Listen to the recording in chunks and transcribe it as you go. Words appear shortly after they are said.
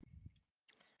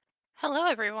Hello,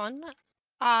 everyone.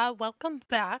 Welcome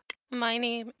back. My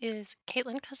name is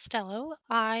Caitlin Costello.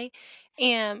 I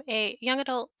am a young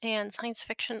adult and science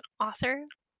fiction author,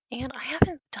 and I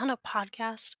haven't done a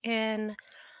podcast in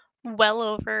well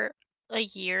over a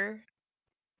year,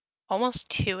 almost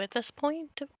two at this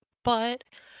point. But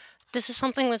this is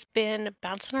something that's been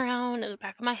bouncing around in the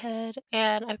back of my head,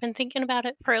 and I've been thinking about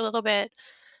it for a little bit.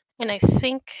 And I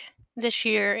think this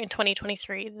year in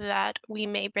 2023 that we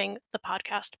may bring the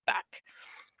podcast back.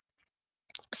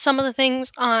 Some of the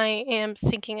things I am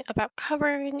thinking about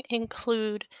covering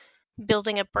include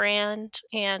building a brand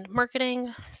and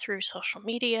marketing through social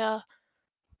media,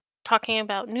 talking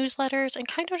about newsletters, and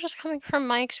kind of just coming from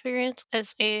my experience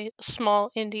as a small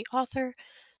indie author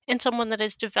and someone that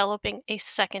is developing a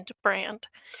second brand.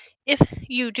 If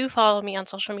you do follow me on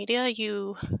social media,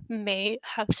 you may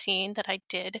have seen that I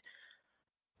did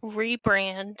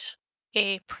rebrand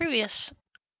a previous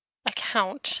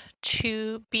account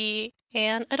to be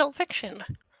an adult fiction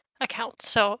account.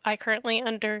 So I currently,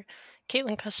 under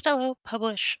Caitlin Costello,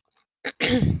 publish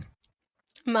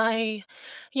my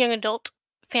young adult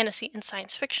fantasy and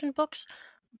science fiction books,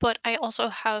 but I also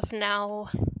have now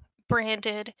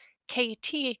branded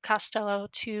KT Costello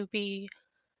to be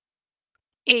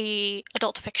a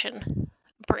adult fiction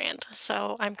brand.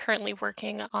 So I'm currently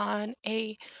working on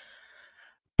a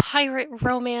pirate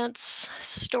romance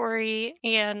story,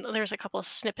 and there's a couple of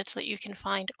snippets that you can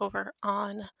find over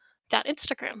on that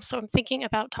Instagram. So I'm thinking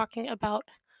about talking about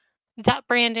that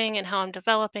branding and how I'm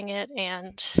developing it,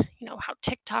 and how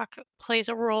TikTok plays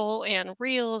a role, and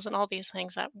Reels, and all these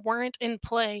things that weren't in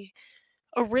play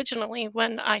originally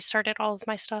when I started all of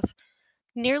my stuff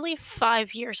nearly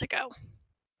 5 years ago.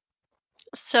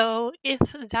 So if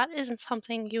that isn't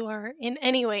something you are in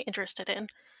any way interested in,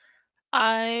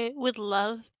 I would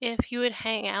love if you would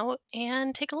hang out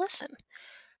and take a listen.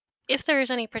 If there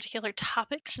is any particular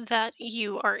topics that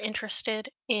you are interested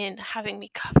in having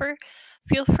me cover,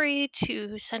 feel free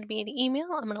to send me an email.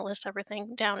 I'm going to list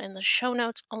everything down in the show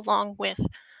notes along with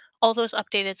all those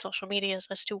updated social medias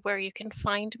as to where you can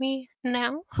find me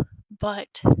now.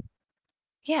 But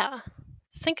yeah,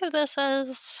 think of this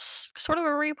as sort of a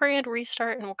rebrand,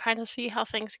 restart, and we'll kind of see how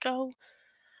things go.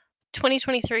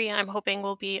 2023, I'm hoping,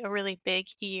 will be a really big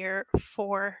year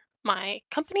for my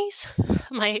companies,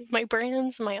 my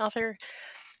brands, my author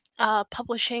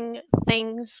publishing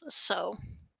things. So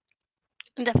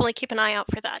definitely keep an eye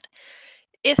out for that.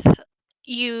 If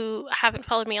you haven't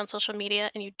followed me on social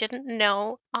media and you didn't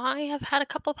know, I have had a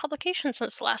couple publications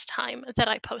since the last time that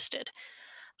I posted.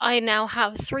 I now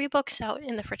have three books out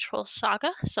in the Fritchwell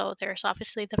saga. So there's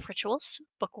obviously the Fritchwells,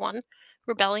 book one,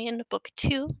 Rebellion, book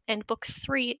two, and book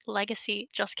three, Legacy,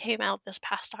 just came out this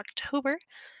past October.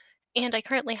 And I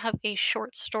currently have a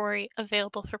short story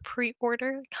available for pre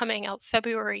order coming out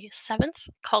February 7th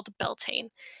called Beltane,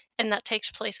 and that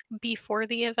takes place before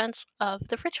the events of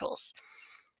the Rituals.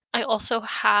 I also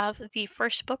have the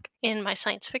first book in my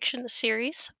science fiction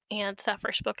series, and that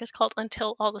first book is called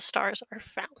Until All the Stars Are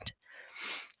Found.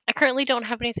 I currently don't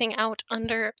have anything out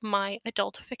under my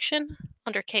adult fiction,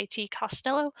 under KT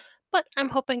Costello, but I'm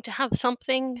hoping to have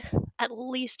something at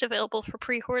least available for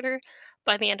pre order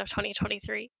by the end of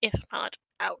 2023, if not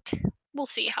out. We'll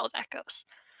see how that goes.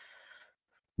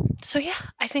 So, yeah,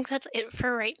 I think that's it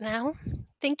for right now.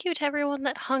 Thank you to everyone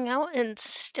that hung out and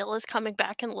still is coming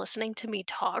back and listening to me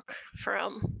talk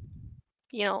from,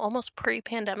 almost pre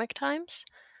pandemic times.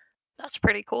 That's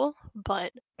pretty cool,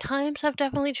 but times have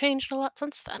definitely changed a lot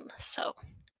since then. So,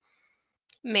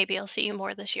 maybe I'll see you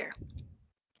more this year.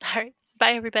 All right.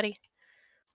 Bye, everybody.